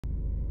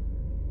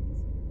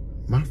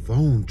My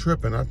phone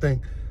tripping. I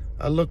think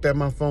I looked at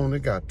my phone. It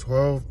got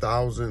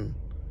 12,000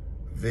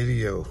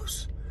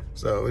 videos.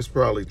 So it's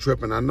probably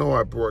tripping. I know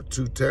I brought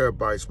 2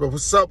 terabytes. But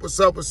what's up, what's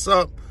up, what's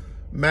up?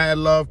 Mad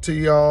love to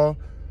y'all.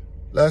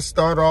 Let's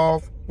start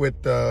off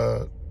with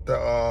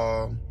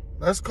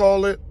let's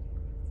call it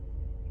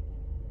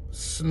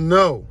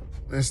snow.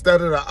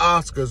 Instead of the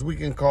Oscars, we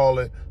can call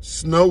it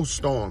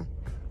snowstorm,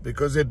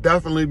 because it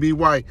definitely be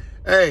white.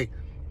 Hey,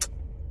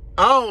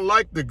 I don't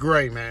like the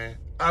gray, man.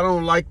 I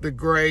don't like the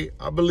gray.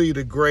 I believe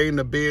the gray and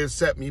the beard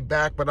set me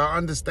back, but I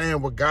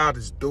understand what God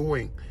is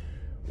doing.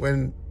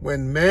 When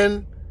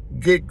men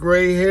get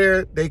gray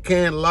hair, they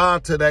can't lie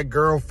to that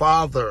girl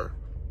father.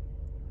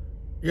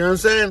 You know what I'm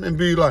saying? And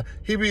be like,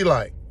 he be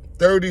like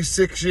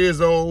 36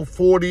 years old,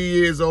 40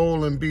 years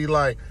old, and be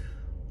like,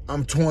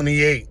 I'm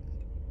 28.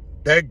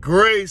 That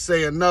gray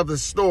say another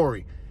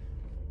story.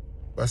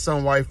 But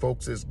some white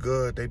folks is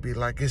good. They be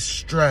like, it's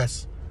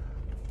stress.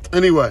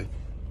 Anyway,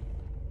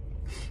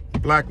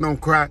 black don't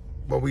crack,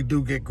 but we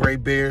do get gray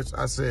beards.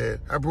 I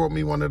said, I brought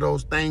me one of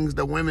those things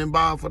that women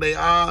buy for their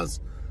eyes.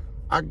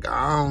 I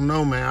don't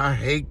know, man. I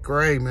hate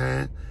gray,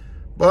 man.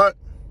 But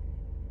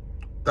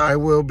thy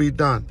will be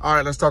done. All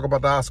right, let's talk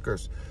about the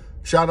Oscars.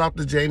 Shout out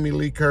to Jamie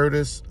Lee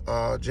Curtis.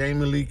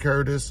 Jamie Lee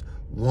Curtis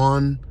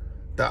won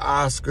the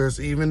Oscars,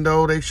 even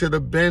though they should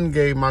have been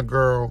gave my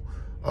girl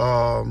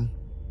an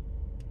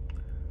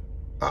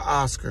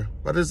Oscar.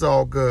 But it's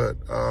all good.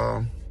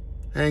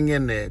 Hang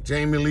in there.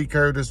 Jamie Lee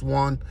Curtis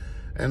won.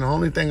 And the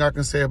only thing I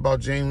can say about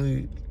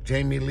Jamie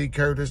Lee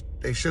Curtis,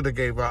 they should have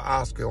gave her an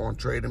Oscar on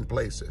Trading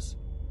Places.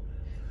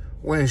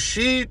 When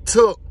she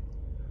took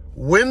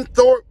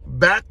Winthorpe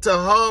back to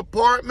her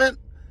apartment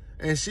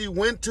and she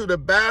went to the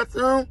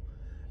bathroom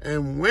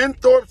and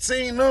Winthorpe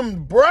seen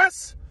them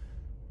breasts,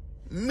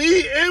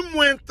 me and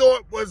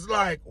Winthorpe was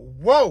like,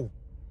 whoa.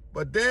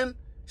 But then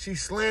she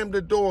slammed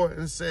the door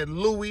and said,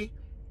 Louis,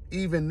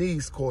 even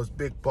these cost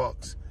big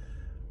bucks.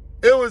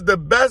 It was the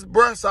best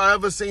breasts I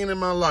ever seen in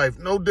my life.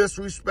 No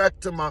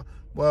disrespect to my,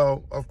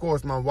 well, of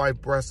course, my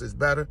white breast is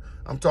better.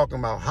 I'm talking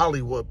about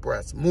Hollywood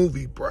breasts,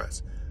 movie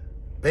breasts.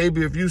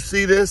 Baby, if you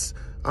see this,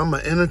 I'm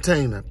an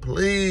entertainer.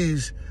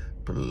 Please,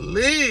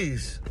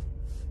 please.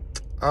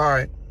 All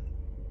right.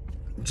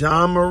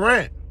 John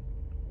Morant.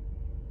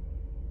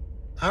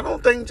 I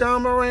don't think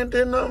John Morant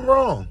did nothing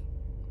wrong.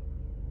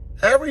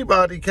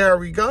 Everybody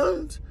carry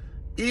guns,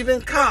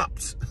 even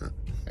cops.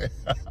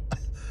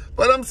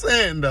 But I'm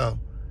saying, though,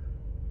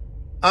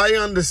 I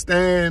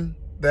understand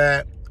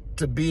that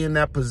to be in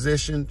that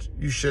position,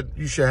 you should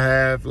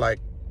have,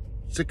 like,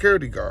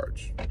 security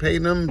guards. Pay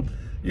them.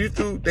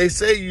 They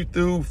say you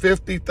threw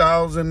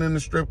 $50,000 in the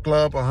strip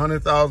club,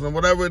 $100,000,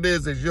 whatever it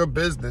is your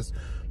business.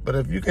 But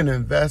if you can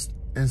invest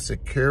in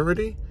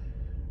security,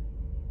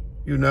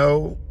 you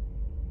know,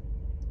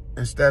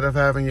 instead of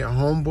having your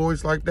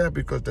homeboys like that,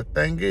 because the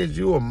thing is,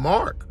 you a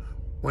mark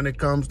when it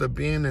comes to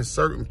being in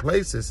certain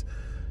places.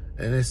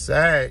 And it's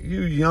sad.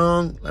 You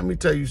young. Let me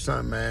tell you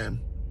something, man.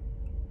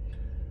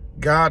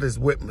 God is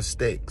with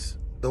mistakes.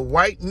 The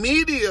white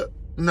media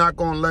not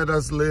going to let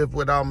us live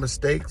without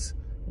mistakes.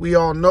 We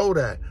all know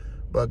that.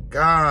 But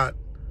God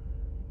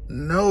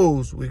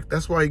knows.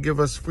 That's why he give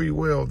us free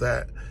will,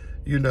 that,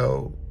 you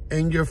know,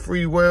 in your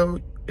free will,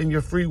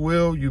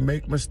 you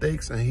make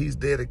mistakes and he's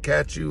there to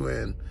catch you.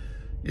 And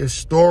your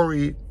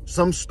story,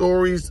 some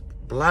stories,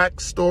 black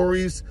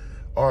stories,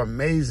 are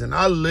amazing.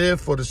 I live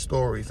for the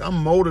stories. I'm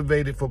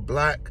motivated for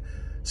black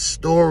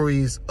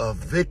stories of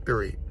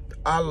victory.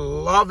 I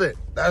love it.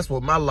 That's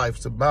what my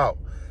life's about.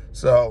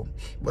 So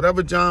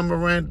whatever John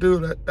Morant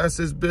do, that's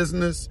his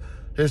business.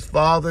 His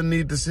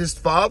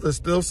father's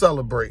still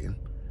celebrating,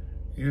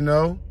 you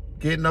know,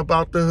 getting up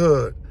out the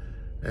hood.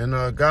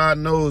 And God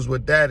knows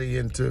what daddy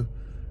into.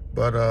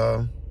 But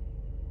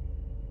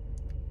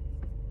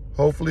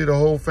hopefully the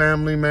whole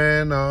family,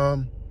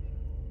 man,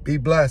 be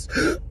blessed.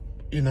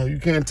 You know, you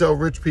can't tell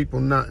rich people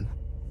nothing.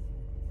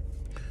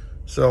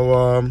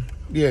 So,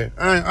 yeah,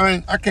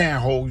 I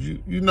can't hold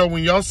you. You know,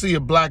 when y'all see a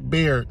black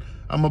beard,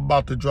 I'm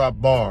about to drop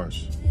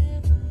bars.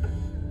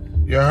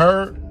 You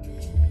heard?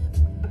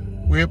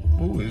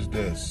 Who is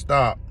this?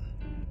 Stop.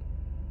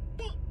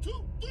 1,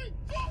 2, 3,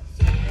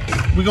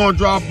 4. We're going to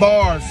drop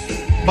bars.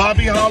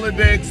 Bobby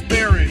Holiday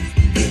Experience.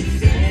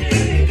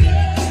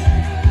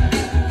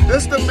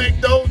 This to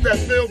make those that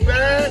feel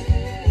bad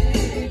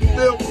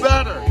feel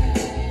better.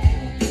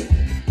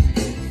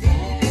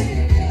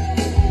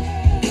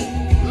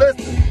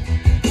 Listen,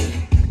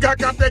 I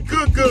got that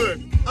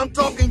good. I'm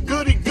talking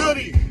goody.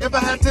 If I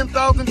had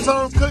 10,000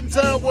 tongues, couldn't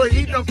tell where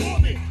he done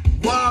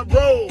wide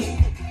roll,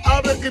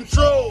 out of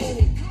control,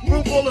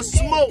 room full of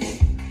smoke,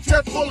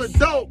 chest full of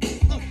dope.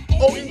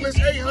 Old English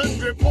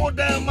 800, pour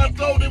down my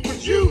throat. It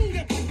was you.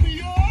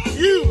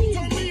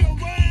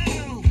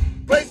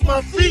 Place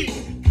my feet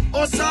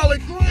on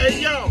solid.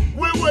 Hey yo,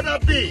 where would I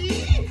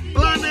be?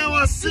 Blind now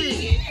I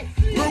see.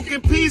 Broken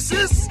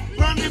pieces,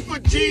 running for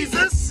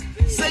Jesus.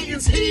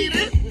 Satan's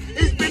heated,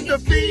 he's been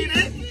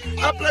defeated.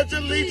 I pledge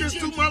allegiance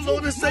to my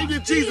Lord and Savior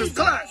Jesus.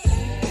 Class.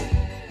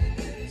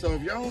 So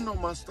if y'all don't know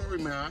my story,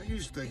 man, I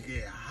used to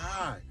get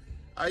high.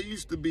 I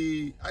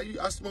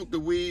smoked the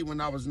weed when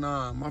I was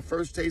 9. My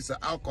first taste of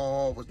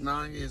alcohol was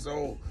 9 years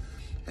old.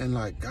 And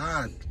like,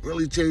 God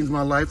really changed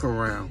my life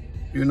around,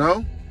 you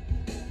know?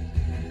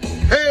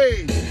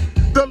 Hey,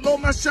 the Lord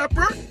my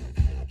shepherd,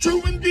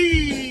 true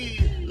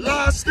indeed,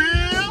 lie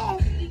still,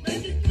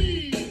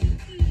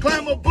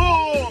 climb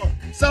aboard,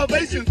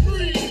 salvation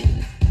free,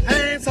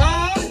 hands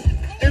high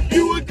if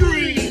you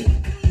agree,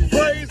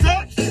 praise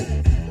up,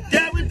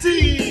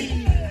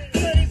 guaranteed,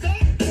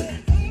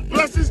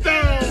 blessings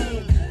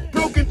down,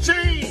 broken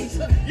chains,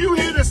 you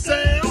hear the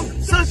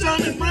sound,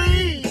 sunshine and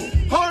rain,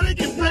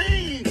 heartache and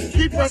pain,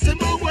 keep pressing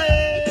my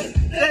way,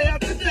 day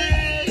after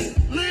day,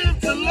 live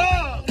to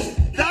love,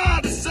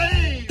 die to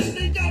save,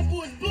 thank God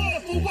for his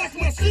blood, for wash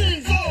my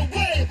sins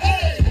away,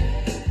 hey!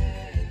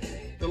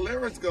 The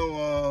lyrics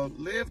go,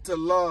 live to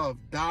love,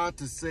 die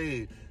to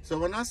save. So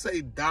when I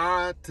say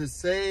die to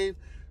save,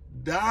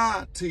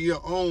 die to your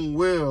own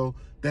will,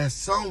 that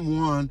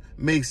someone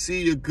may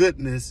see your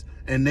goodness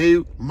and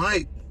they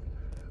might,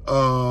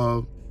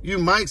 you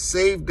might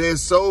save their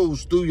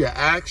souls through your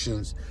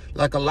actions.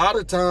 Like a lot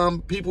of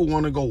time, people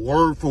want to go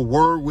word for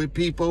word with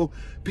people.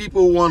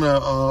 People want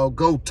to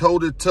go toe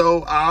to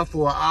toe, eye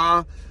for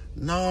eye.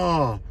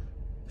 No,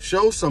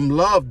 show some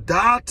love.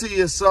 Die to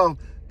yourself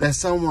that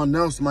someone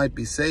else might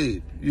be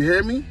saved. You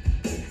hear me?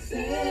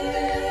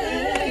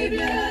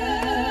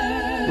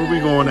 Where we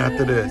going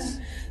after this?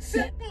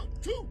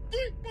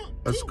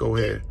 Let's go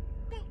ahead.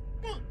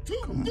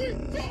 Come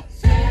on.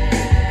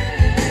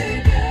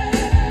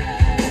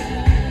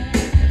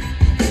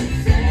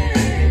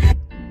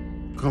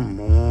 Come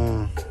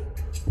on.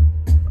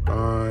 All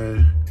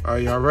right, are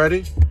y'all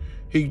ready?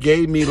 He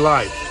gave me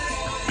life.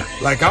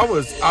 Like I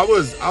was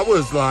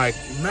like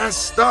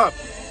messed up.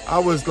 I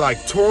was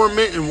like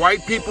tormenting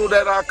white people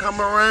that I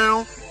come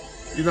around.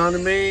 You know what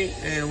I mean?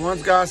 And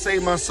once God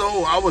saved my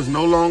soul, I was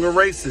no longer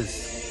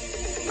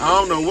racist. I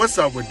don't know what's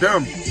up with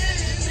them.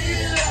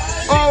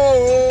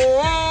 Oh,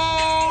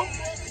 oh,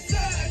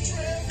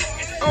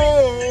 oh,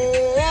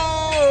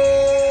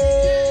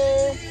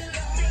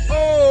 oh,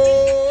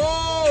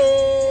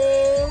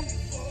 oh.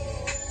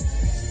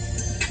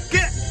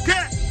 Get.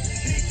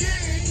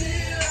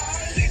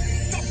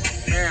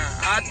 Man,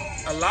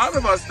 a lot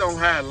of us don't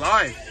have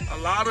life. A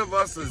lot of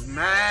us is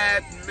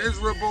mad,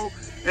 miserable,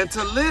 and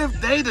to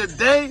live day to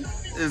day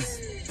is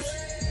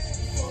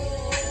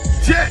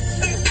jet.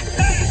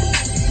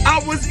 I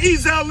was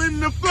Ezel in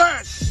the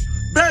flesh.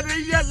 Better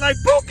yet, like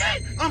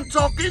Pookie, I'm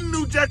talking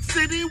New Jack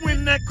City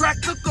when that crack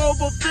took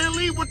over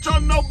Philly. What y'all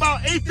know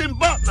about 8th and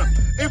Butler?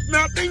 If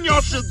not, then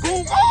y'all should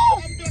Google.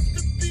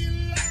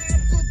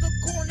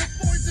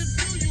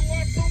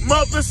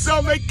 Mother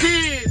sell their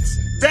kids,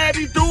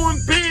 daddy doing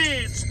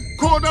bids.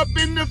 Caught up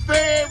in the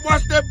fed,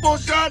 watch that bull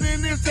shot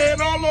in his head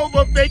all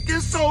over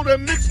baking soda.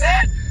 Mix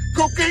that,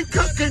 cocaine,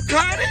 cooking,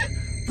 cut it.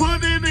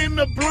 Put it in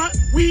the blunt,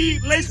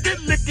 weed, laced it,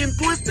 licking,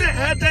 twisted.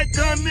 Had that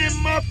gun in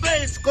my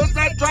face, cause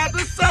I tried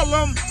to sell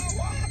them.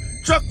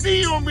 Chuck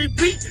D on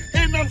repeat,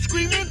 and I'm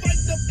screaming.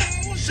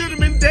 Should've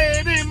been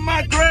dead in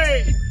my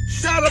grave.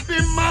 Shot up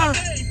in my,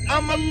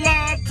 I'm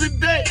alive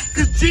today,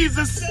 cause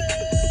Jesus.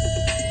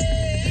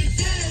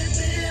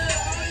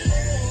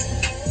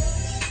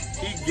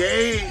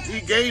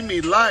 He gave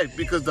me life,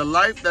 because the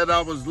life that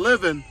I was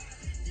living,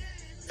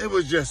 it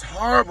was just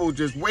horrible,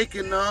 just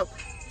waking up,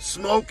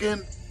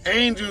 smoking,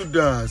 angel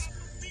dust,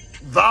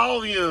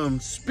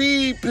 volume,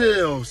 speed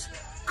pills,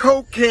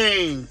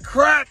 cocaine,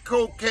 crack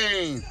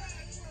cocaine.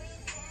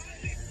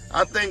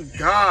 I thank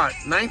God,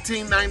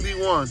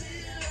 1991,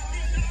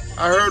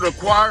 I heard a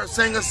choir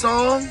sing a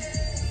song.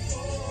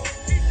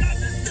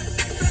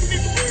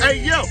 Hey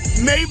yo,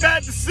 made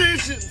bad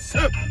decisions,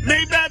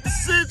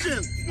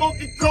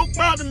 smoking coke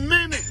by the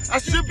minute. I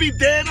should be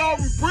dead or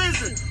in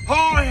prison.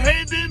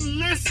 Hard-headed,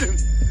 listen,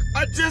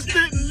 I just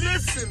didn't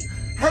listen.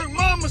 Heard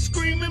mama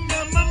screaming,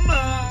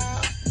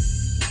 mama.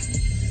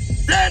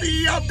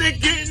 Daddy out there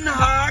getting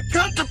high.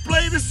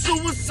 Contemplated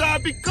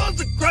suicide because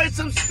of Christ,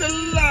 I'm still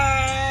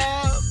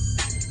alive.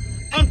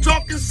 I'm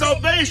talking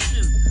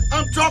salvation.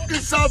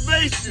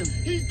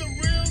 He's the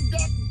real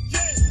Dr. J.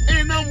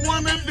 And I'm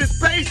one of his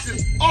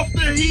patients. Off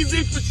the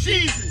heezy for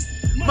cheesy.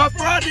 My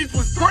Fridays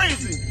was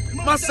crazy.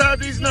 My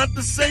Saturdays not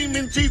the same,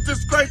 and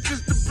Jesus Christ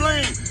is to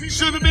blame.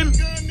 Should have been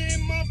gun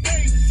in my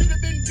face. Should have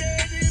been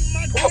dead in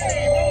my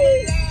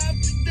grave.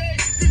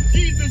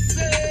 Jesus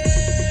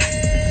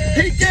said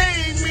he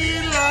gave me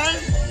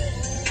life.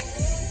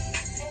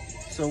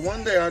 So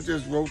one day I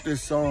just wrote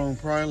this song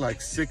probably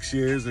like 6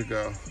 years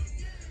ago.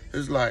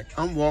 It's like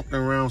I'm walking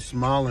around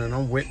smiling.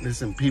 I'm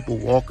witnessing people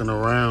walking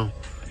around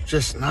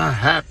just not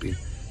happy.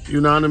 You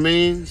know what I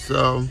mean?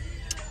 So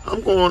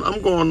I'm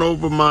going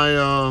over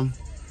my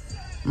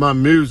my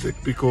music,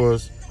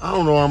 because I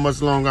don't know how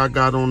much longer I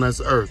got on this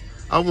earth.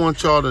 I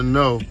want y'all to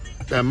know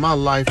that my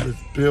life is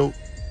built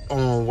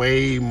on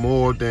way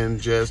more than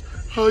just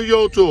how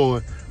y'all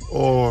doing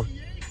or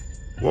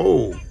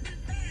whoa.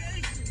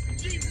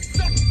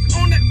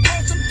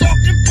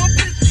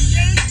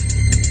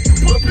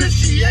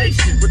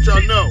 propitiation. Which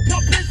y'all know.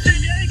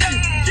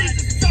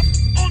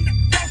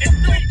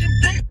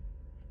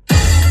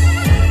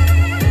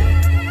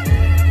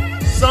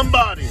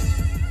 Somebody,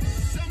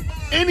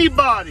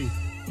 anybody.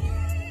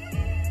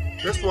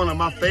 This one of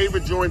my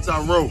favorite joints I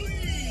wrote.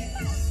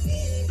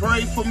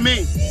 Pray for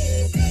me.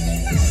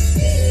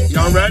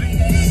 Y'all ready?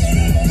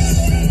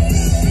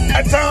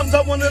 At times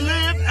I want to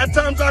live, at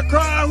times I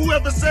cry.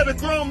 Whoever said a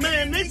grown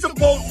man ain't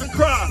supposed to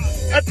cry.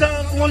 At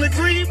times I want to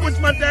grieve, which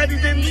my daddy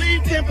didn't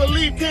leave. Can't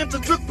believe cancer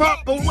took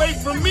pop away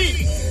from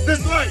me.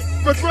 This life,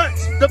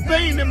 regrets, the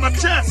pain in my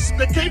chest,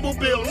 the cable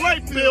bill,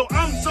 light bill,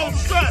 I'm so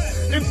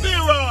stressed. In fear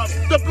of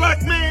the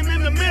black man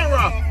in the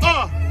mirror,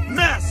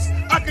 mess.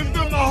 I can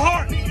feel my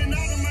heart beating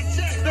out of my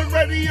chest. The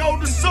radio,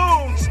 the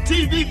songs,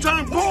 TV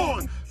turned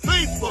porn,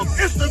 Facebook,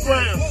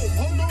 Instagram.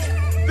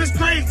 This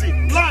crazy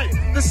life,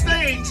 the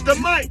stage, the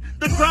mic,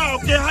 the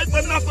crowd get hype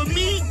enough of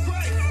me.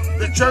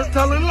 The church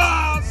telling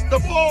lies, the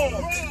fall.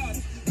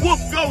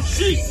 Wolf, goat,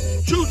 sheep,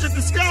 choose your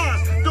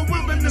disguise. The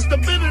wilderness, the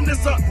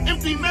bitterness, an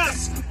empty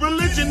mess.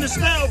 Religion is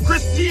now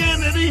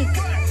Christianity.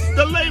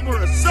 The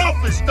laborers,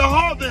 selfish, the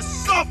harvest,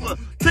 suffer.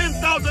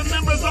 10,000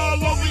 members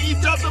all over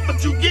each other,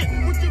 but you get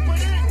what you put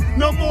in.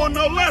 No more,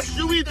 no less,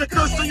 you either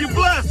curse or you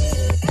bless.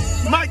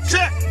 Mic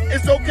check,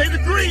 it's okay to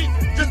grieve,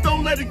 just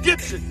don't let it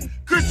get you.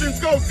 Christians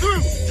go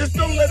through, just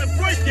don't let it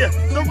break you.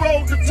 The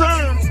road to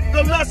terms,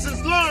 the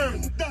lessons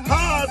learned.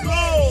 Highs,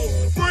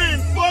 lows,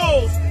 friends,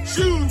 foes,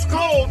 shoes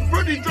cold,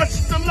 pretty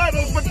dress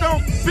stilettos, but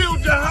don't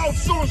build your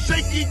house on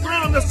shaky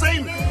ground the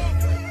same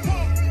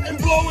and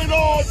blow it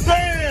all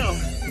down.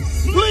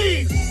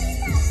 Please,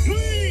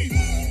 please.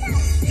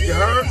 You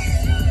heard?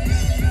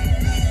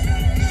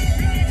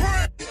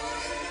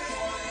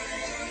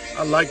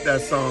 I like that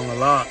song a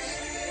lot.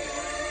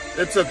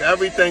 It took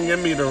everything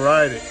in me to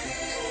write it.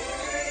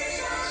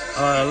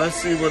 Let's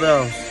see what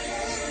else.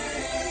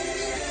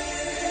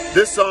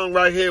 This song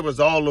right here was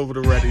all over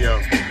the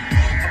radio.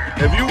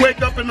 If you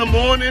wake up in the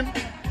morning,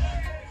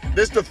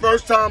 this is the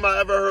first time I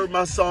ever heard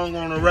my song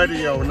on the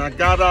radio. And I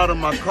got out of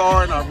my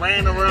car and I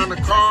ran around the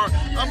car.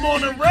 I'm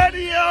on the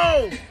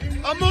radio!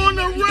 I'm on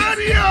the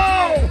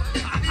radio!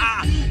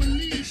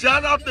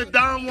 Shout out to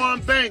Don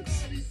Juan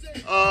Banks.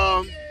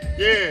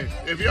 Yeah,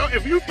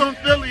 if you from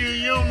Philly and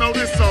you don't know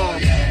this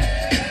song,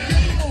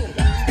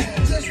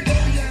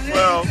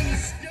 well,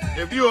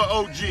 if you're an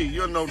OG,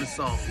 you'll know the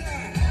song.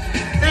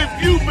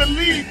 If you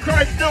believe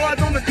Christ died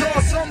on the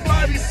cross,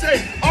 somebody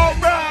say, all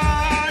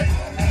right,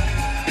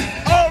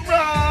 all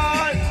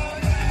right.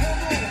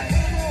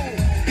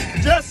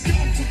 Just give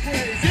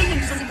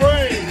him some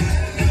praise.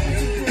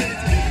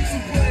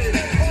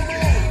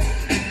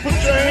 Put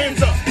your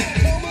hands up.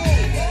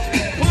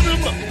 Put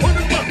them up, put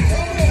them up.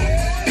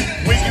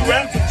 When you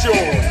at the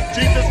joy,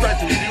 Jesus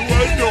Christ, when you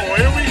adore.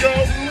 Here we go.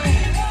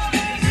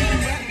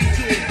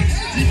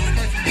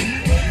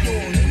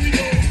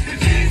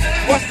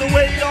 Wash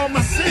away all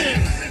my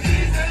sins.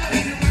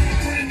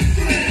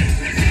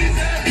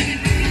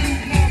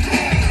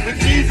 With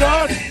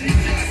Jesus.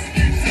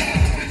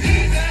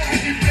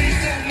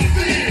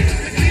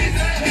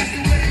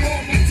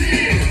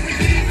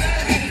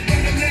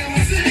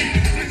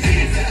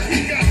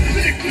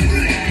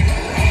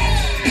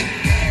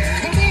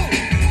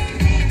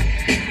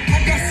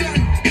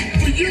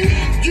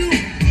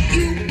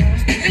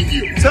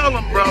 Tell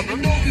them, brother.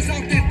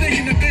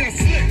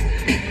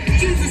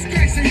 Jesus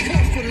Christ ain't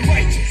come for the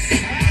righteous,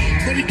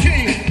 but he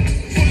came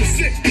for the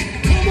sick.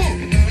 Come on.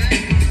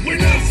 When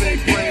I say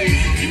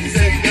praise, you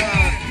say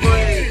God,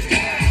 praise.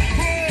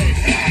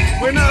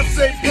 When I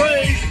say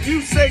praise,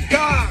 you say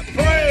God,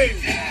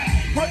 praise.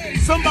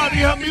 Praise. Somebody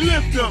help me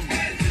lift them.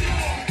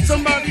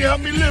 Somebody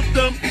help me lift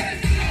them.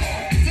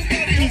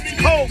 East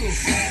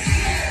Coast,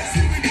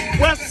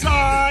 West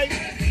Side.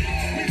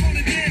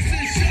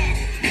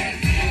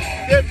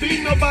 There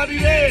be nobody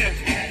there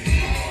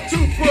to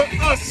put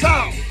us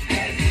out.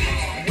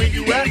 When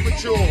you at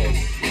with yours.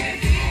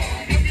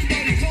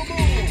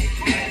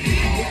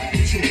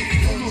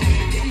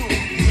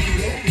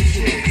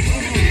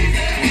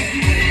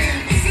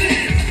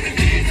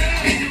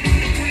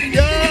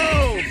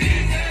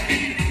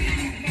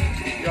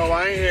 Yo,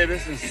 I ain't hear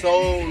this in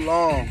so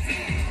long.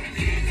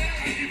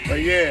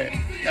 But yeah,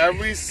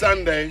 every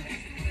Sunday,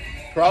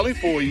 probably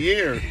for a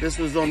year, this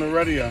was on the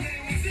radio.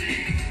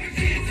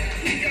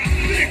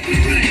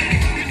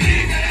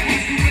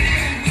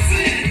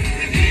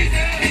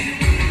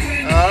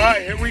 All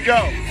right, here we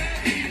go.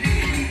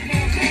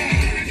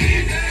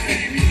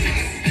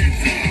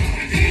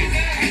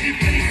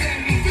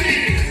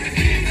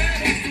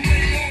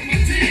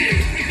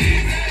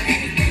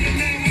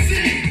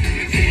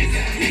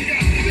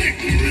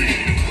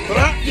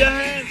 Clap your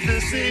hands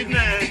this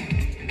evening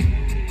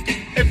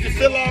if you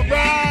feel all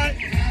right.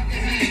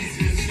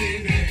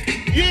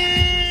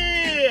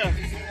 Yeah.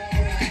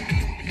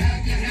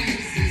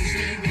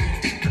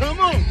 Come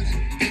on.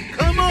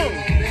 Come on.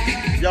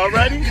 Y'all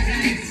ready?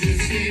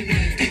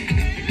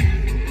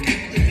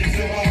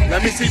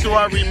 Let me see, do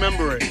I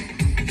remember it?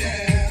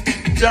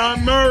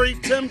 John Murray,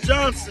 Tim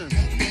Johnson,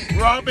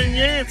 Robin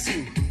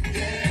Yancey,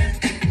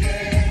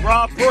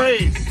 Rob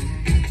Praise.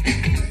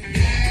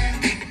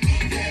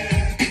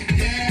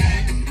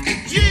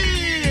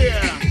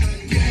 Yeah!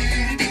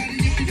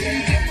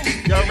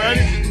 Y'all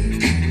ready?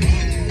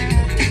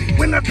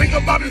 When I think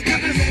about his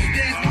goodness.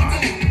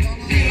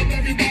 Get up,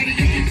 everybody,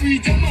 you can free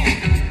your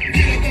mind.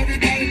 Get up,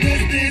 everybody,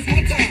 let's dance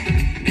one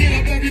time. Get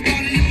up,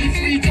 everybody, you can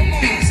free your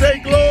mind. Say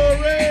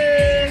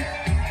glory!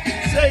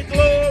 Say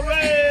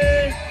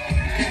glory!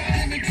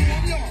 Give it to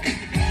him, y'all.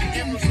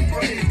 Give him some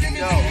praise. Give it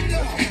Yo, to him,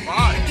 y'all. this is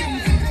fire. Give him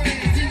some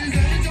praise. He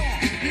deserves it all.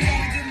 You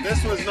gotta give him This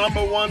was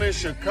 #1 in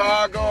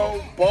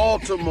Chicago,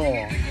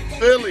 Baltimore,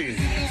 Philly.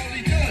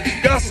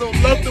 God so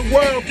loved the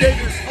world, gave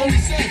his only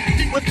son.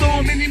 With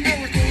all many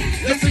miracles.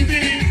 yes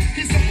indeed.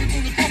 He suffered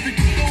through the perfect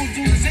those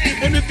to his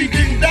hand. And if he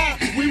didn't die,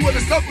 we would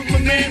have suffered,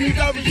 but man, he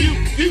died for you.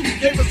 You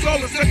gave us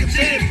all a second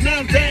chance.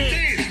 Now dance.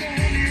 Dance, throw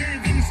on your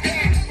hands in the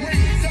sky. Wave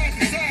from side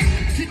to side.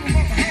 Keep him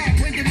up high.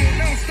 Bring him on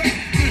now. Stop.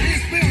 To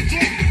his spell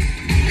drop.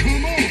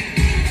 Come on.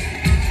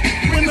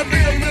 When the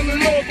big of the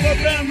Lord fall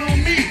down on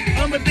me,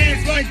 I'ma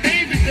dance like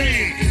David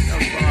danced. That's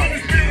When fire. the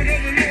spirit of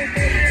the Lord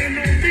fall down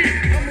on me,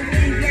 I'ma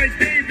move like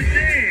David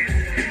dance.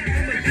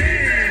 I'ma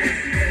dance.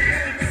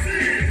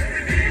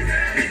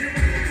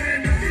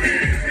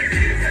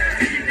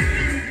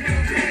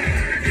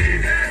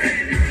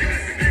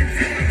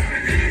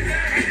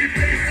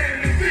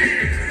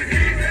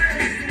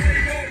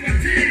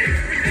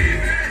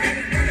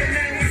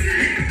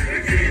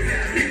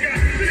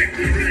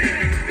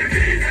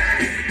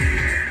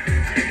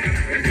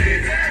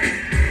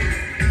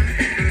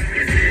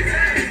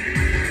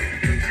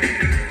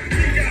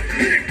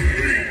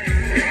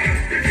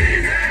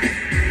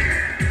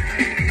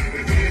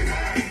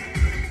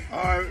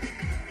 All right.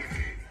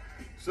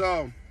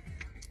 So,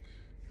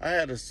 I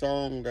had a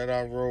song that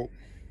I wrote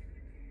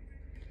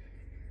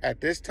at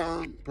this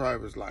time,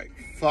 probably was like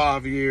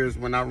 5 years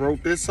when I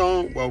wrote this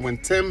song. Well, when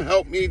Tim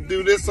helped me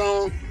do this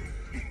song,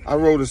 I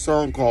wrote a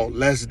song called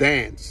Let's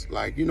Dance.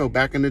 Like, you know,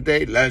 back in the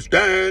day, Let's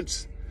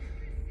Dance.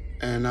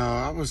 And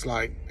I was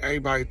like,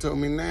 everybody told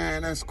me, nah,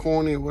 that's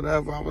corny or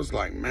whatever. I was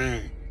like,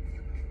 man,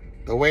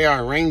 the way I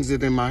arranged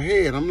it in my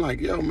head, I'm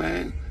like, yo,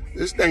 man,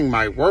 this thing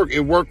might work.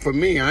 It worked for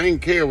me. I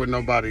ain't care what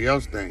nobody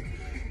else think.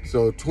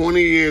 So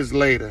 20 years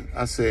later,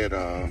 I said,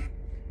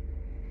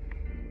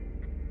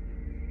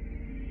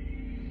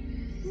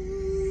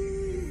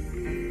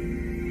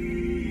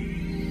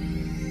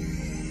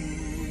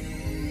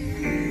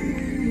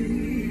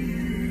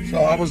 so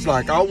I was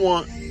like, I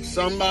want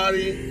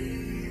somebody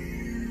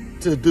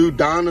to do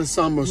Donna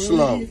Summer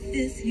slow. What if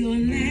this your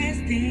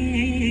last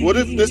dance? What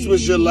if this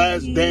was your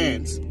last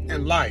dance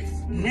in life?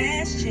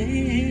 Last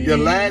chance. Your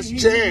last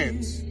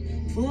chance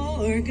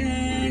For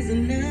God's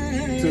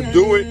love. to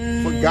do it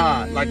for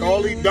God. Like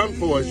all he done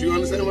for us. You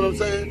understand what I'm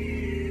saying?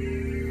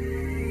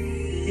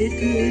 It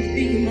could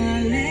be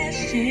my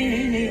last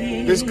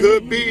chance. This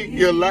could be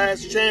your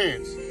last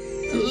chance.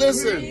 And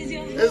listen,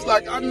 it's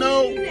like I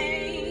know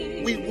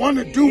we want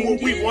to do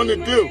what we want to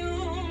do.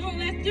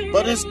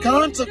 But there's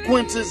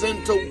consequences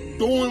into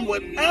doing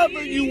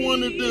whatever you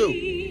want to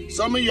do.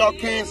 Some of y'all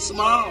can't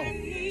smile.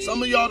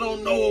 Some of y'all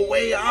don't know a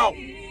way out.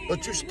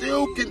 But you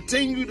still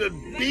continue to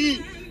be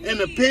in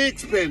the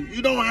pig's pen.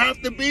 You don't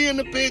have to be in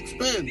the pig's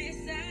pen.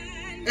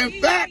 In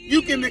fact,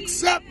 you can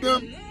accept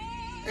him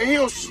and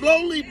he'll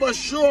slowly but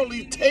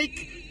surely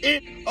take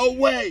it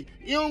away.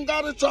 You don't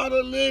got to try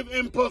to live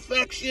in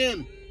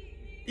perfection.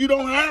 You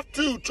don't have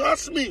to.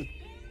 Trust me.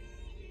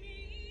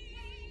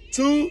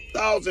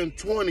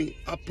 2020,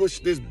 I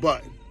pushed this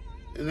button.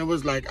 And it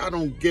was like, I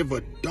don't give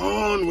a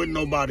darn what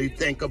nobody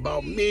think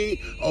about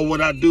me or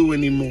what I do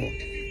anymore.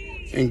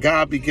 And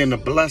God began to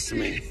bless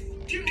me.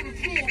 Get on the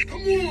floor.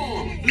 Come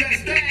on.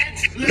 Let's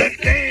dance. Let's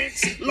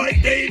dance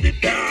like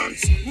David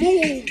dance.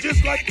 Move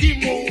just like he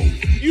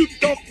moved. You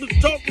talk the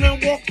talk, now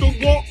walk the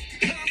walk.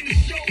 Time to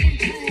show and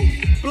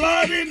prove.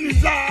 Blood in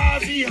his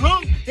eyes, he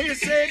hung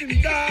his head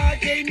and died.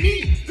 Gave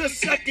me the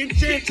second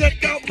chance.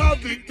 Check out my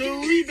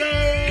victory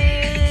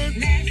dance.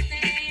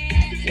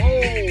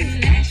 Whoa.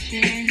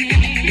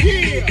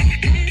 Yeah.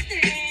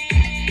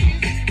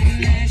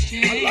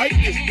 I like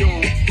this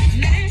joint.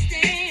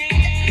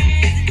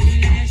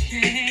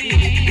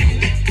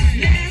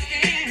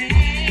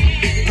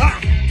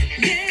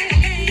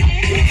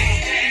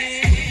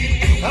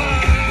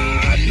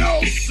 I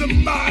know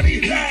somebody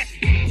that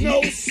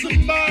knows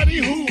somebody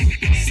who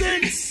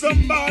sent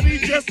somebody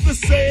just to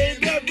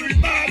save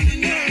everybody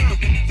now.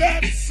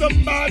 That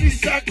somebody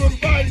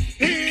sacrificed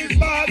his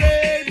body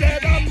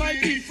that I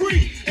might be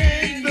free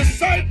and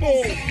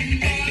disciple.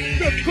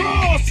 The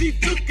cross, he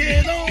took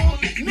it on.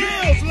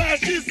 Nails,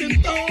 lashes,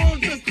 and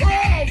thorns. The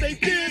crowd, they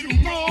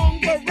did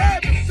wrong. But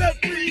rather set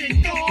free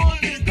and gone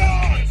is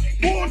God.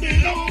 Poured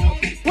it on.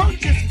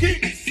 Punches,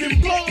 kicks,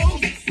 and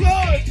blows.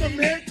 Blood from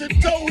head to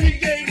toe. He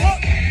gave up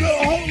the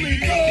Holy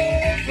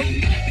Ghost.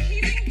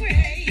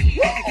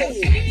 Whoa.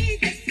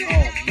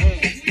 Oh,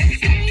 man.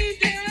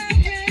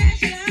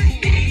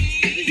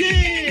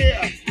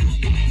 Yeah.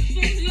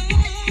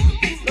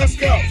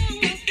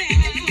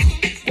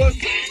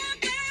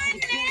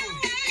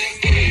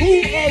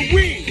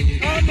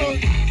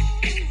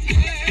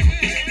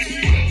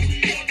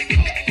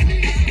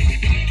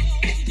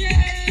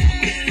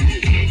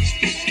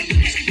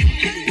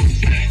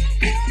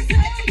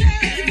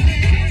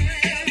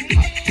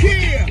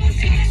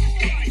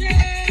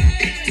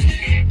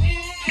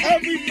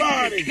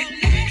 Everybody.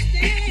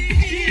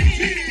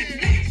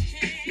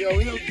 Yo,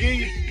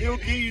 he'll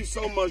give you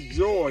so much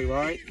joy,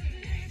 right?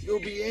 You'll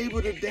be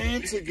able to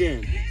dance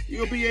again.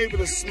 You'll be able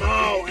to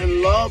smile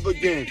and love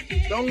again.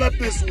 Don't let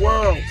this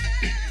world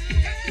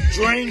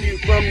drain you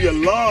from your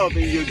love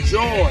and your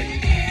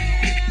joy.